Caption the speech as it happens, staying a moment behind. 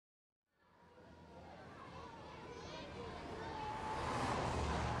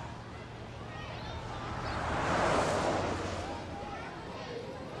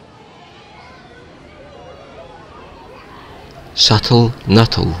Subtle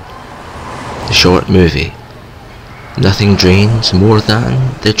Nuttal, the short movie. Nothing drains more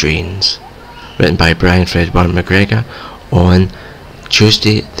than the drains. Written by Brian Fredward MacGregor on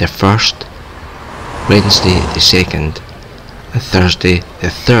Tuesday the 1st, Wednesday the 2nd and Thursday the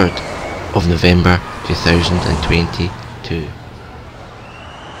 3rd of November 2022.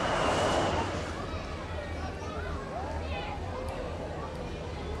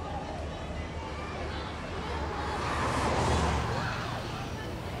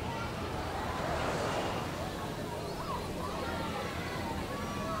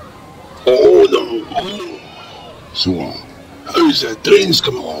 Oh no. So, how's the drains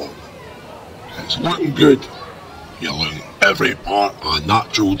coming along? It's looking good. You're looking every part a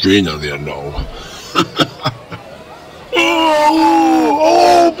natural drainer there now.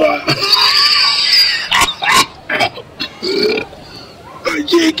 But I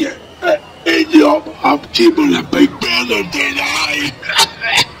take it. Ended up I'm cheaper than Big Brother, did I?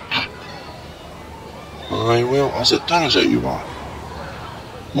 Aye, well, as it turns out you are.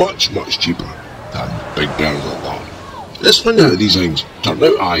 Much cheaper than Big Brother like that. Let's find out how these things turn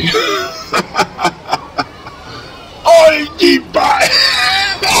out, aye. I need back.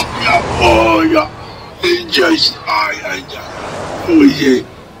 Oh yeah. It's just oh yeah.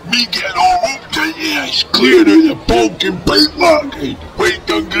 Me getting all roped in here, it's clearing out the pumpkin pipe market. Wait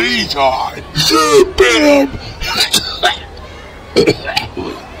the grease, aye. Superb.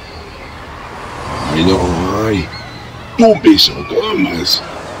 I know, aye. Don't be so glamorous.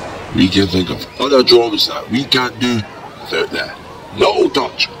 We can think of other jobs that we can't do without the little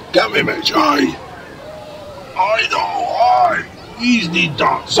touch. Get me, Mitch, aye. I know, aye. These need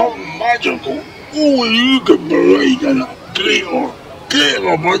that, something magical. Only you can provide in a greater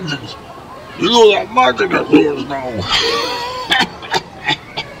abundance. You know that MacGregor stores now.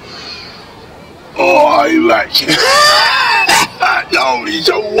 Oh, aye, Mitch. Now he's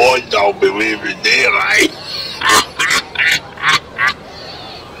a one I'll be leaving there, aye.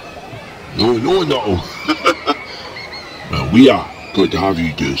 No. Well, we are going to have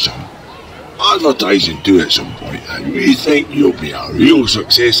you do some advertising too at some point, and we think you'll be a real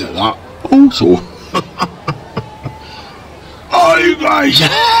success at that also. Aye, guys,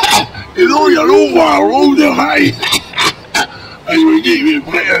 you know you're over a road there, aye. And we need you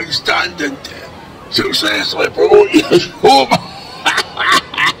quite outstanding to successfully promote your show.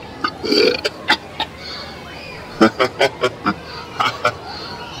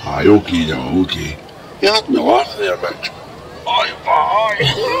 Aye, okay now, okay. You had me laugh there, Mitch. Aye.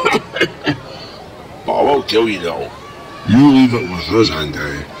 But I will tell you now, you leave it with us, and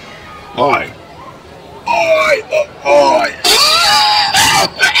aye.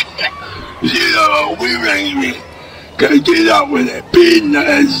 You know what we ring me? Can I do that with the pain that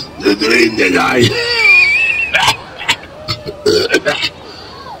is the drain that I?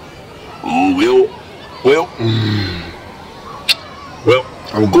 Oh, well,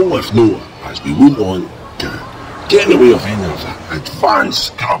 I'll go with no as we move on to getting away of any of that advanced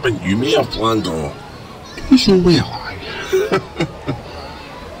scrubbing you may have planned or do so well, aye.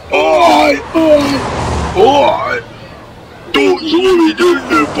 Aye. Don't slow me down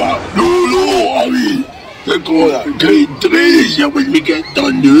there, but no, I mean, think all that great drainage that when we get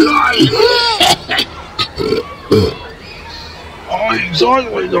done, do aye. Aye,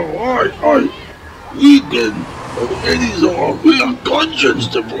 exactly, no, aye. We can have any sort of real conscience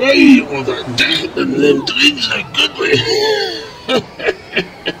to play with that death and them dreams in a good way.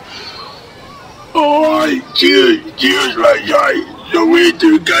 Oh, aye, cheers, right, aye. You're way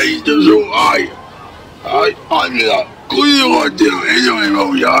too kind to so, aye. I'm that clear one there anyway,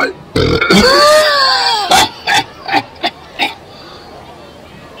 will you, aye?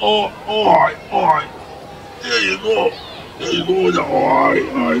 Aye. There you go now,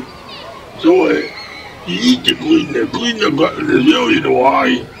 aye. So, you need to clean the gutter as well, you know,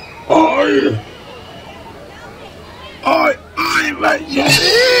 aye, mate,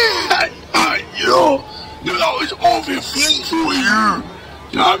 aye, you know, that was awfully fun for you.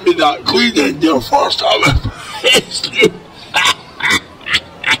 You had me that cleaning there first time I faced you.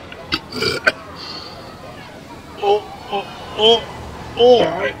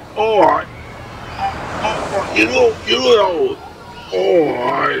 Alright. You know,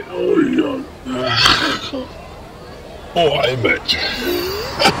 alright, alright, Mitch.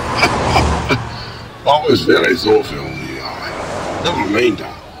 That was very thoughtful of you, aye. Never mind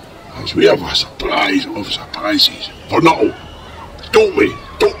that, as we have a surprise of surprises for now. Don't we,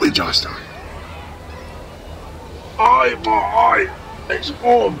 Justin? Aye, it's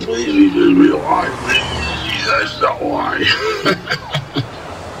all pleasing to me, aye. That's not why.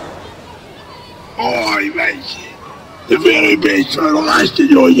 Aye, mate. the very best for the last to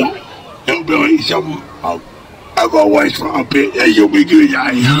know that. It'll be like something I'll ever wish for a bit, and you'll be good,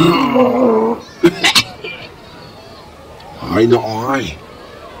 aye. I know, aye.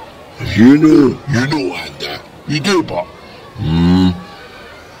 If you know, and you do, but the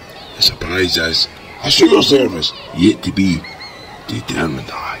surprise is a sewer service yet to be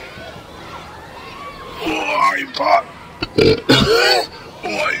determined, aye. Oh, aye, but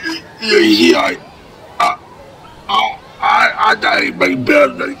you see, I think Big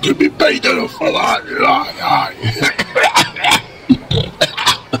Bird could be paid enough for that, aye.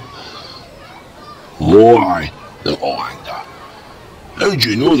 Oh, aye, the and how do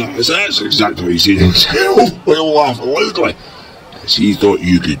you know that? That's exactly what he said himself. We'll laugh loudly, as he thought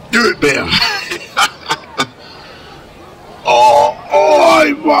you could do it better.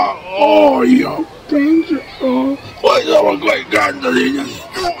 You princess, what's our great granddaddy?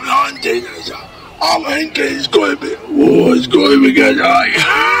 I'm thinking it's going to be, it's going to be good, aye.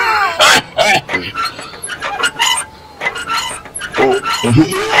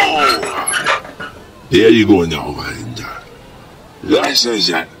 There you go now, man. This is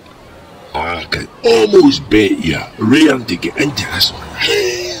it. I can almost bet you raring to get into this one.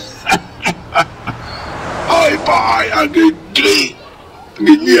 I get great. I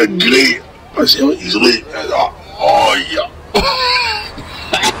get near great. I see what he's late. Oh, yeah.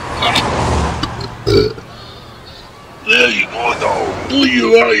 There you go now. Do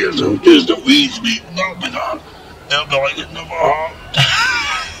you worry yourself just a wee sweet nut with that. It'll be like it never happened.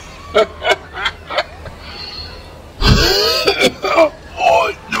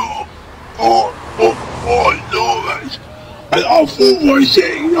 And I'll fool my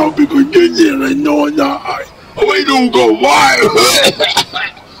saying I'll be going in there and knowing that we don't go wild.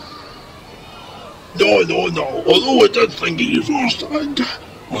 No. Although I did think of you first, and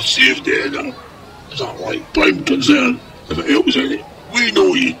our safety is that like prime concern. If it helps any, we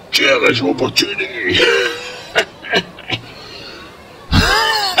know you cherish opportunity.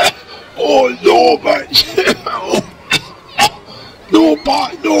 Oh no, bitch. No,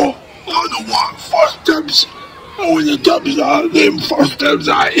 Pat, no. I don't want first tips. Oh, the tips are them first tips,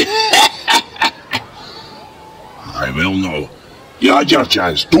 aye. I will know. You had your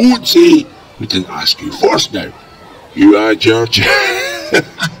chance. Don't say we didn't ask you first now. You had your chance.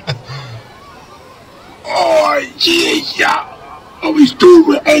 Oh, jeez, yeah. I was told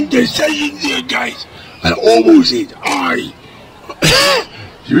with indecision there, guys. And I almost said aye.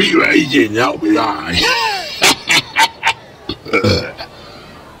 3 ways in, that'll be aye.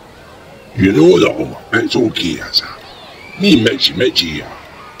 You know though, it's okay, that's that. Me Mitchy,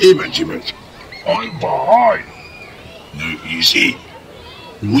 hey Mitchy. I'm behind. Now you see,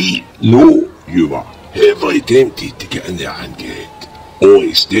 we know you were heavily tempted to get in there and get all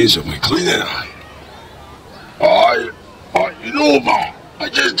extensively cleaning aye. You know that, I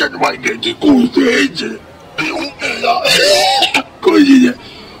just didn't want to get to go to the engine and open that. Because of the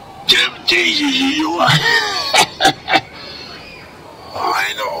temptations you know.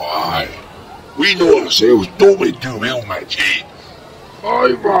 I know, aye. We know ourselves, don't we do well, Mitchy?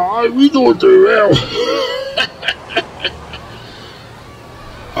 Aye, we don't do well.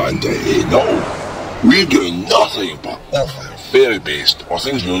 And no, we do nothing but offer the very best, or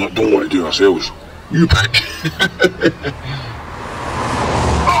things we don't want to do ourselves. You pick.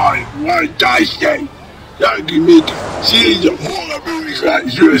 Aye, fantastic. That can make a series of more movie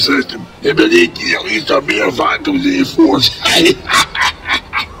cracks through the system. If it ain't at least a mere phantoms in the force.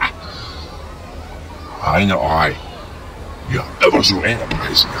 I know, aye. You're ever so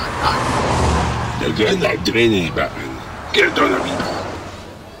enterprising, aye. Now get in that drainage bit and get it done a wee bit.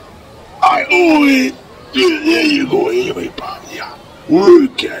 Aye, there you go anyway, pal, yeah.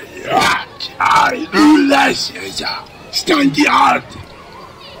 Look at that. Aye, do this, yeah. Stand the art.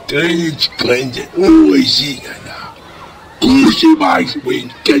 Drainage cleansing, always see that now. Close your bags when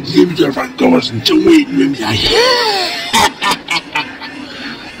kids leave their front doors and some waiting rooms, aye.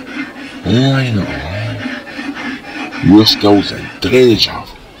 I know. Your skills in drainage have.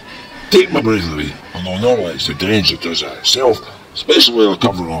 Take my breath away, although normally it's the drainage that does it itself, especially with a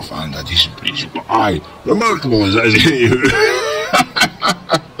cover off and a decent breeze, but aye, remarkable as it is.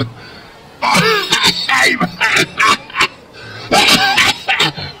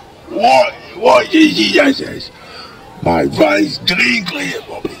 What you see this is? My advanced drain cleaner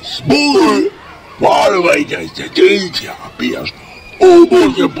will be smooth. Far away as the drainage here appears.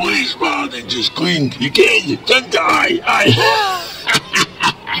 Almost a place rather than just cleaned. You can't, you think aye.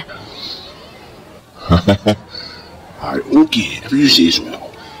 Aye, okay, if you say so now.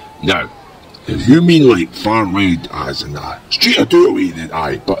 Now, if you mean like far wide as in that, straight or two away then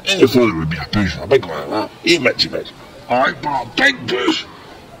aye, but any further would be a push, a big one like that. Hey Mitchy. Aye, but a big push.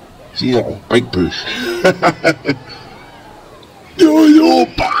 See that? Big push. No,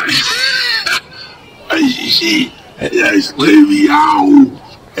 but as you see, let's leave me out.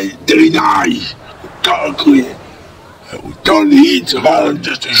 And then got a clear. We don't need to Holland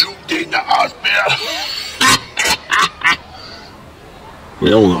just to shoot in the ass bear.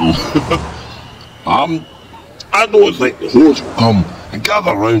 Well, no. I don't think the horse will come and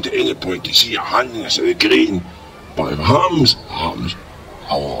gather round at any point to see a handiness of the grating. But if it happens,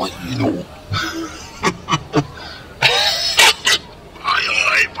 I will let you know.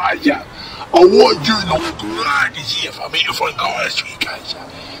 Aye, Badger. I want you to know glad to see if I make a phone call this week, guys.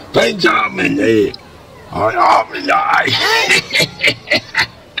 Benjamin, I am and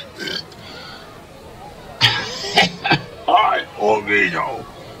Aye, okay, now.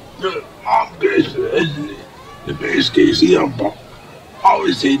 I'm guessing, isn't it? The best case here, but I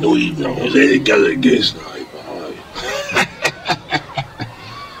would say no even if I was any good at guessing,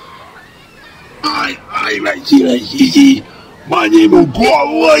 aye. Aye, right, see. My name will go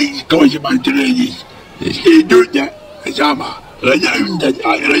away because of my training. They stay doing that as I'm renowned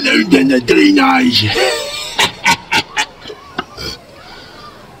in the drainage.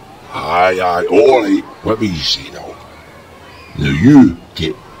 Aye, alright, what will you say now? Now you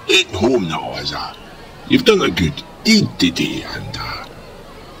get in home now, as you've done a good deed today, and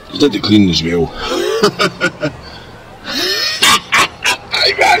you did the clean as well.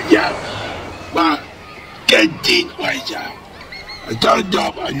 Aye, man, but good deed, was I turned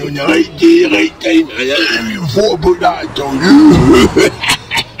up and on the right day, right time, and I didn't even thought about that until you.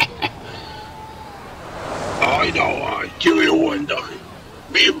 I know, give me a wonder.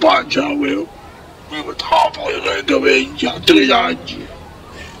 Me and Badger, well, we would happily recommend you to that.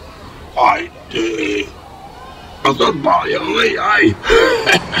 I thought about you late, aye.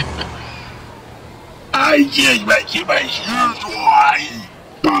 I just met you as usual,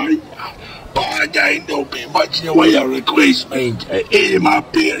 but I don't be much in the way of replacement. Any of my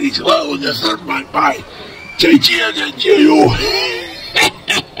parents little in the third man by. Cheers and cheerio.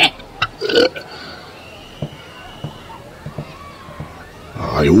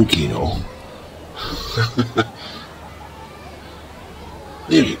 Aye, okay now.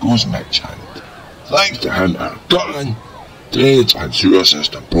 There he goes, Mitch, and thanks to him, our guttering, drainage and sewer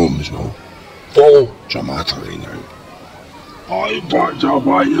system problems will fall dramatically now. Aye, but at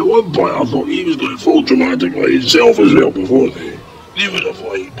one point I thought he was going to fall dramatically himself as well before they would have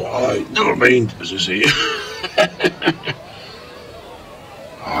like, but aye, never mind, as I say.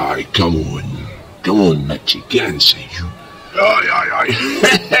 Aye, come on, Mitchy, get inside you. Aye.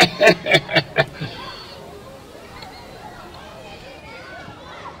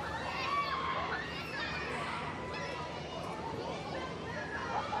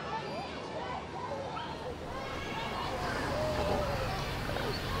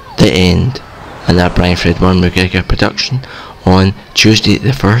 The End, and that Brian Fred Warren MacGregor production on Tuesday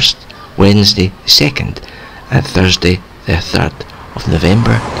the 1st, Wednesday the 2nd, and Thursday the 3rd of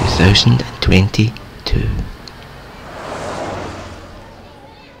November 2022.